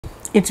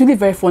It's really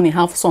very funny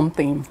how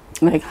something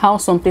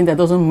that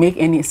doesn't make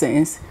any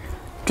sense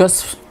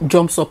just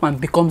jumps up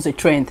and becomes a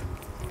trend.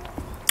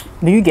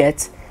 Do you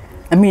get?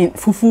 I mean,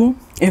 fufu,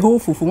 a whole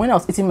fufu. When I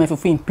was eating my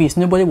fufu in peace,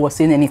 nobody was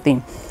saying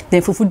anything.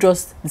 Then fufu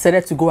just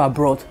decided to go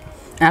abroad.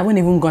 I haven't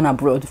even gone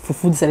abroad.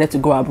 Fufu decided to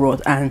go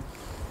abroad, and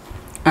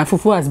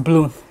fufu has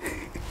blown.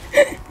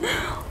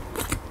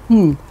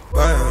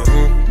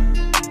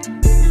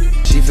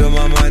 She fill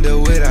my mind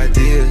up with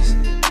ideas.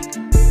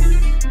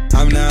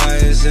 I'm the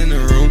highest in the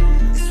room.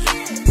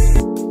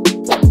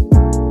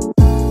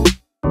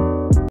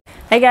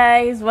 Hey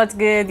guys, what's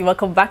good?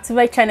 Welcome back to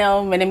my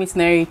channel. My name is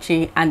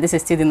Norichi and this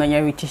is still the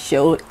Norichi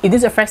Show. If this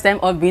is your first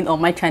time of being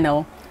on my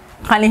channel,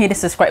 kindly hit the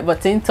subscribe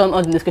button, turn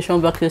on the notification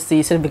bell close to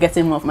you so you'll be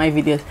getting more of my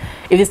videos.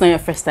 If this is not your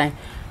first time,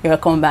 you're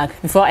welcome back.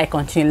 Before I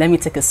continue, let me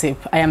take a sip.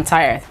 I am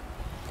tired.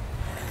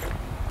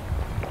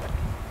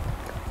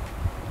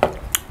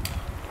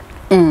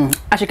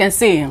 As you can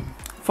see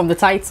from the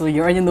title,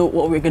 you already know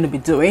what we're going to be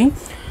doing.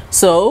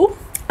 So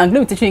I'm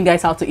going to be teaching you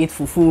guys how to eat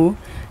fufu.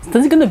 So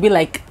this is going to be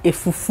like a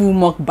fufu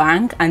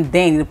mukbang, and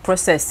then in the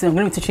process I'm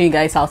going to be teaching you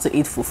guys how to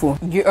eat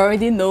fufu. You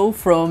already know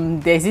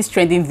from there's this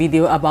trending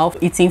video about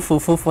eating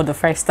fufu for the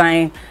first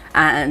time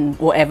and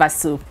whatever.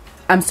 So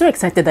I'm so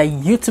excited that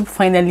YouTube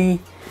finally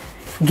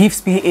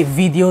gives me a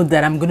video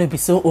that I'm gonna be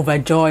so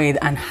overjoyed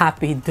and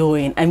happy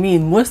doing. I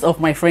mean, most of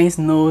my friends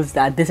knows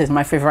that this is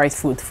my favorite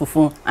food,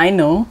 fufu. I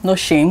know, no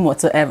shame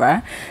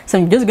whatsoever. So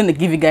I'm just gonna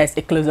give you guys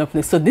a close-up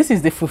look. So this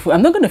is the fufu.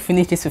 I'm not gonna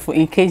finish this fufu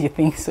in case you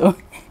think so.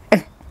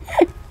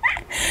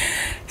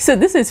 So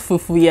this is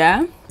fufu,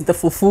 yeah, the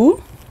fufu,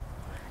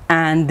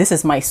 and this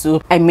is my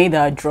soup. I made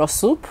a draw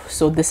soup,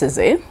 so this is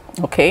it.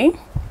 Okay,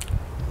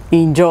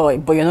 enjoy,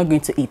 but you're not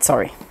going to eat,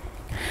 sorry.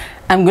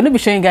 I'm going to be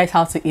showing you guys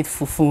how to eat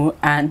fufu,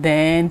 and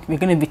then we're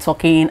going to be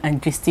talking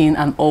and gisting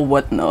and all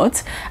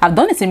whatnot. I've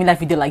done a similar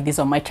video like this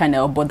on my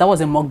channel, but that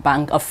was a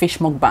mukbang, a fish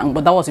mukbang,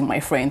 but that was with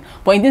my friend.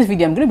 But in this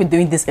video, I'm going to be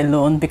doing this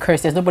alone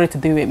because there's nobody to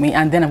do it with me,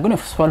 and then I'm going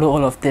to swallow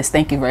all of this.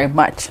 Thank you very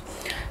much.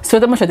 So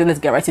without much ado, let's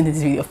get right into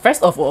this video.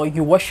 First of all,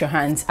 you wash your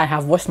hands. I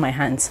have washed my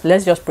hands.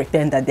 Let's just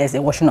pretend that there's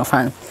a washing of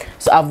hands.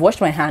 So I've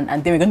washed my hand,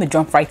 and then we're going to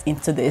jump right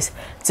into this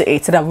to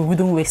eat so that we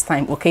wouldn't waste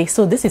time. Okay,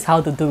 so this is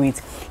how to do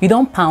it. You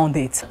don't pound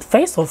it.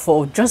 First of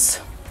all,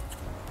 just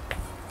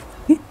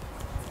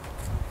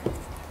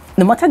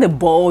no matter the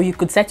bowl, you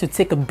could decide to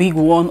take a big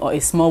one or a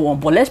small one,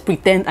 but let's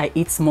pretend I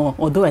eat small,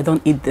 although I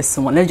don't eat this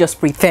one. Let's just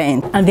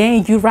pretend. And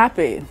then you wrap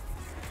it.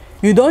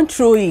 You don't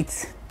throw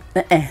it.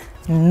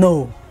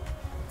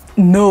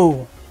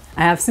 No,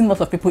 I have seen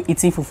lots of people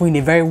eating fufu in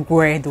a very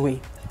weird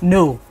way.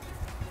 No,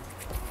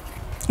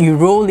 you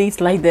roll it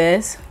like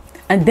this,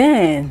 and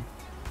then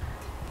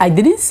I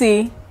didn't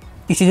say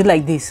you should do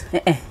like this.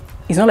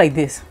 It's not like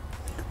this.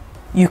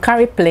 You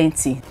carry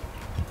plenty,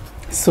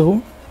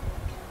 so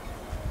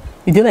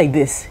you do like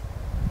this.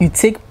 You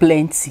take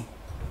plenty,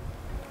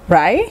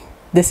 right?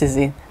 This is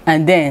it.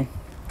 And then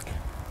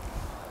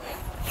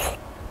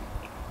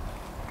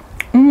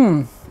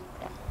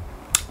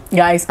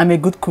guys, I'm a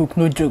good cook,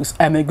 no jokes.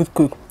 I'm a good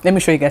cook. Let me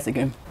show you guys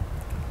again.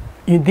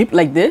 You dip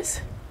like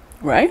this,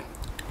 right?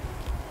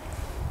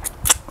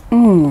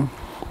 Oh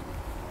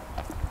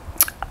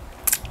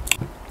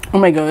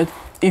my god,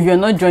 if you're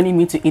not joining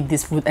me to eat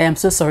this food, I am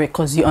so sorry,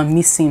 because you are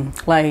missing,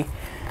 like,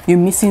 you're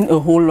missing a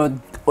whole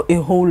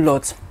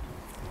lot.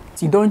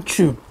 You don't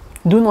chew.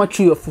 Do not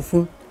chew your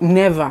fufu.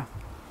 Never.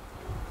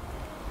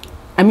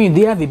 I mean,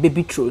 do you have a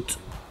baby throat?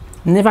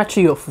 Never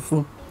chew your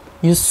fufu.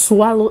 You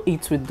swallow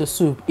it with the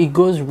soup. It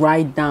goes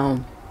right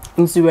down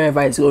into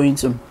wherever it's going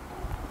to,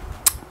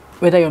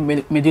 whether your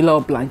medulla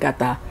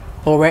oblongata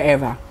or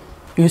wherever.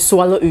 You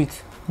swallow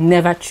it,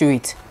 never chew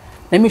it.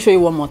 Let me show you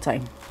one more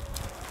time.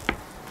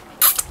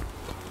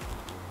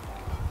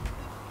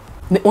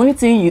 The only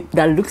thing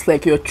that looks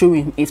like you're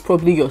chewing is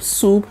probably your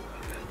soup.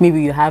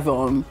 Maybe you have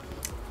your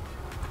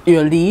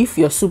leaf,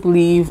 your soup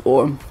leaf,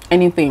 or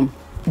anything,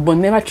 but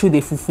never chew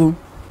the fufu.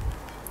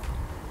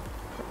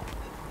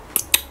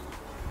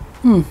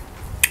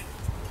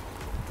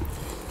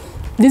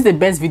 This is the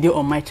best video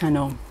on my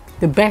channel.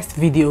 The best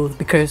video,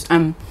 because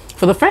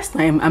for the first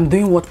time I'm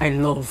doing what I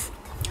love.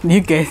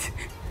 You get?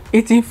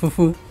 Eating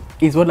fufu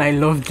is what I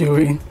love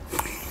doing.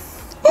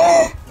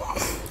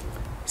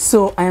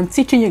 So I am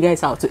teaching you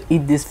guys how to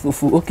eat this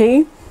fufu.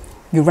 Okay,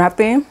 you wrap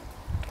it,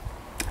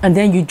 and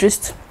then you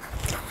just,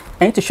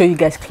 I need to show you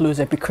guys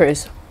closer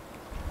because,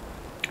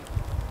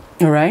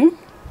 all right,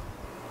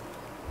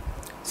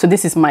 so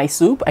this is my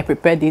soup. I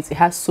prepared it. It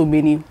has so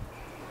many.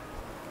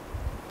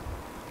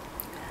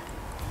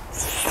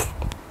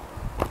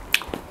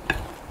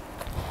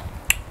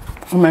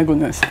 Oh my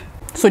goodness.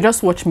 So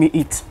just watch me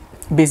eat,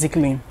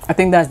 basically. I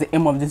think that's the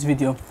aim of this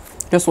video.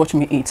 Just watch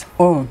me eat.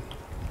 Oh,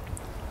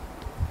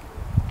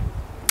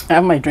 I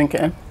have my drink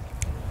here.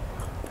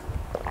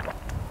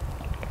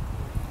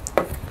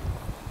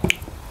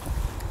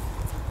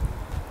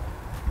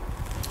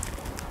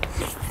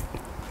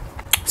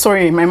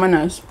 Sorry, my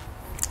manners.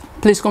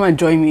 Please come and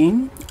join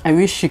me. I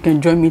wish you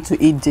can join me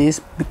to eat this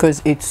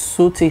because it's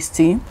so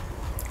tasty.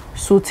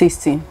 So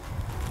tasty.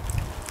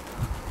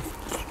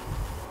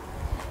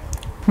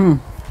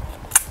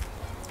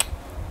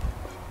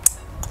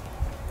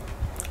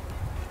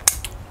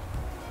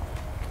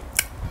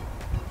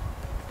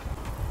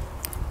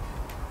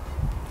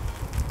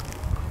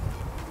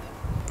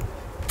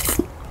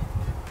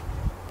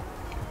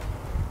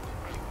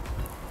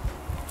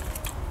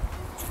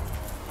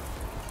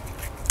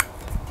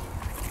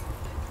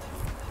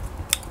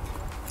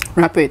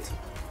 Wrap it.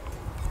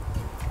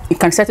 It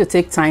can start to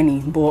take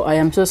tiny, but I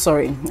am so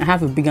sorry, I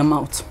have a bigger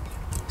mouth,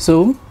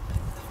 so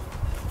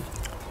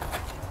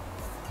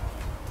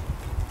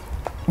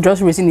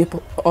just raising it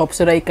up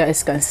so that you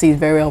guys can see it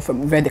very well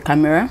from the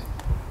camera.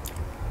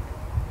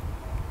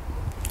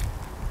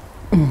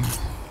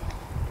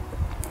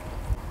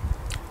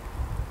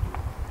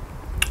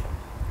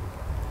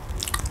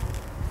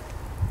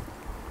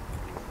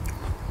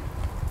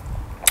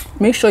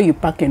 Make sure you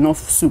pack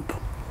enough soup,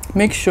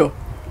 make sure,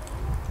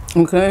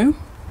 okay?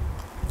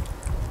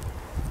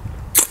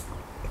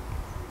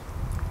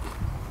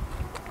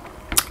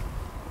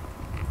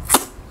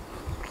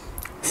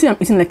 See, I'm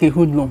eating like a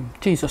hoodlum.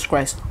 Jesus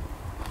Christ.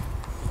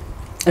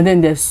 And then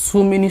there's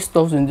so many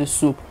stuffs in this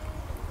soup.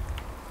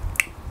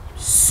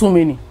 So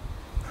many.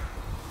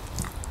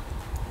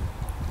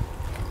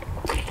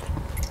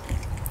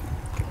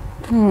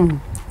 And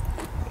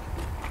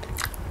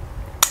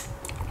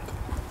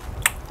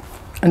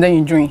then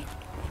you drink.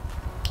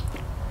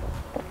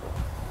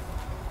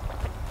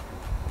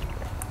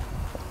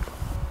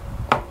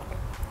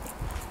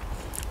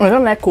 I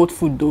don't like cold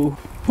food though.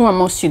 Who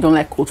amongst you don't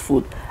like cold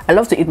food? I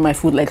love to eat my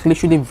food like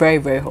literally very,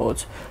 very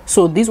hot.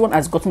 So this one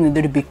has gotten a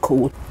little bit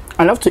cold.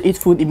 I love to eat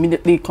food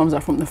immediately it comes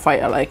out from the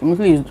fire, like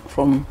immediately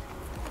from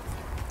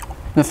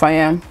the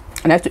fire.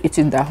 I like to eat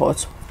it that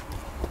hot.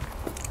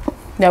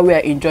 That way I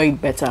enjoy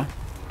it better.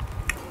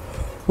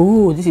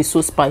 Oh, this is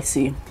so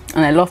spicy,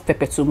 and I love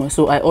pepper too much,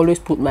 so I always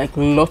put like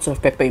lots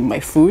of pepper in my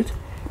food,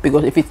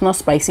 because if it's not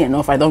spicy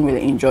enough, I don't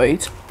really enjoy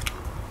it.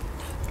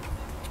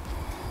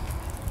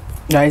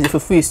 Guys, if the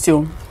food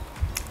still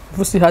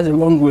has a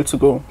long way to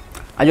go.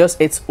 I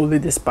just ate only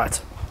this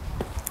part.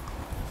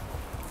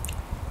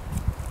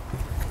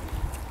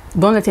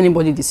 Don't let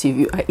anybody deceive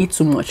you. I eat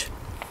too much.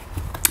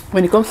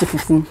 When it comes to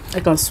fufu, I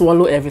can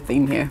swallow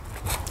everything here,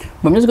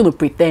 but I'm just going to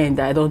pretend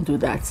that I don't do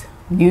that.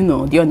 Do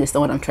you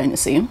understand what I'm trying to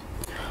say?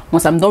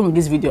 Once I'm done with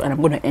this video and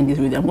I'm going to end this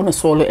video, I'm going to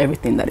swallow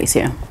everything that is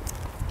here.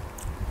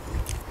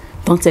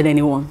 Don't tell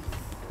anyone.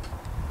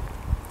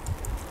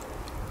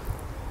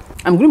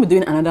 I'm going to be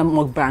doing another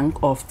mukbang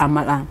of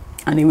amala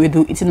and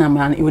ewedu, eating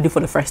amala and ewedu for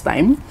the first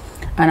time,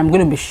 and I'm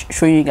going to be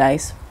showing you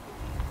guys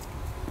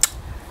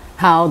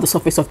how the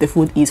surface of the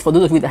food is for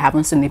those of you that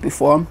haven't seen it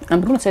before.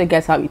 I'm going to tell you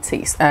guys how it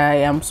tastes. I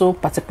am so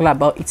particular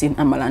about eating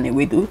amala and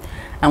ewedu,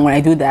 and when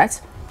I do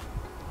that,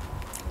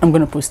 I'm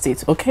going to post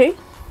it. Okay,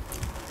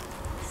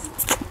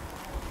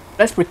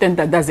 let's pretend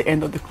that that's the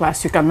end of the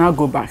class. You can now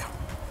go back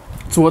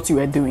to what you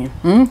were doing.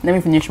 Let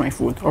me finish my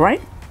food. All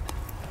right,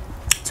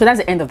 so that's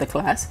the end of the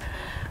class.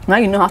 Now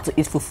you know how to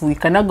eat fufu. You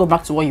cannot go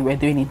back to what you were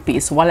doing in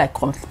peace while I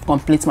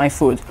complete my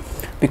food,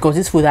 because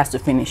this food has to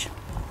finish.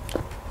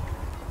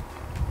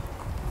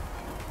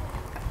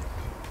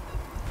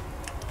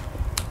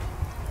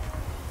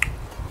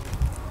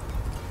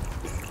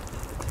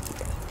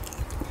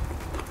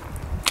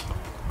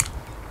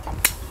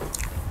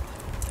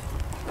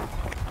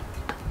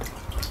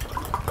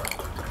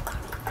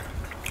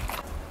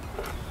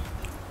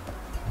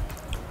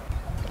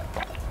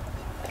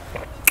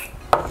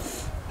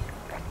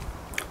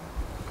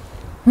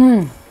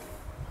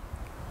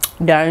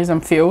 Guys,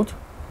 I'm filled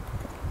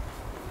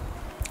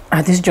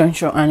at this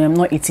juncture and I'm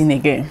not eating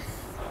again.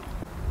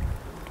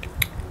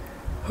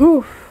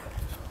 Whew.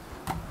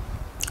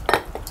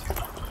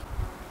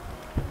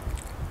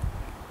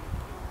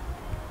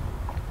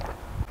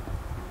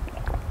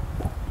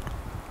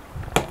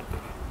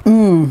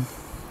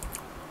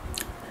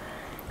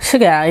 So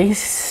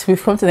guys,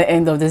 we've come to the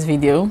end of this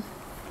video.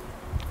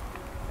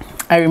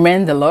 I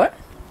remained a lot.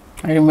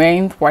 I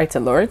remained quite a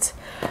lot,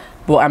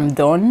 but I'm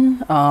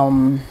done.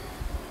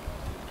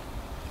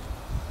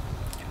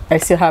 I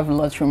still have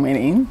lots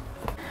remaining,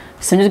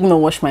 so I'm just gonna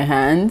wash my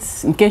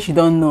hands. In case you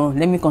don't know,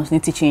 let me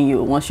continue teaching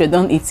you. Once you're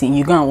done eating,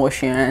 you go and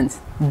wash your hands.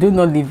 Do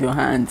not leave your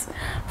hands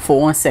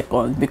for 1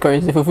 second,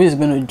 because the fufu is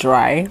going to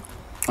dry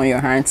on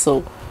your hands.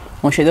 So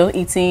once you're done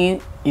eating,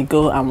 you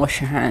go and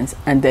wash your hands,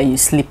 and then you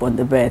sleep on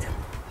the bed,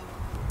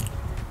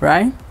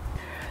 right?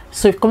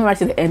 So we've come right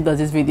to the end of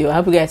this video. I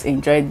hope you guys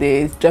enjoyed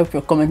this. Drop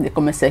your comment in the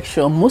comment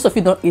section. Most of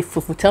you don't eat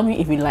fufu. Tell me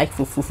if you like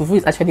fufu. Fufu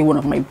is actually one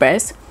of my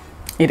best.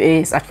 It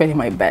is actually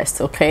my best.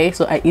 Okay,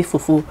 so I eat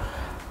fufu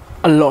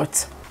a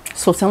lot.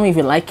 So tell me if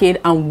you like it,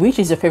 and which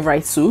is your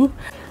favorite soup.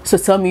 So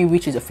tell me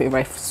which is your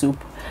favorite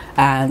soup,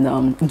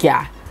 and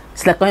yeah,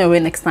 so like on your way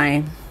next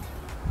time.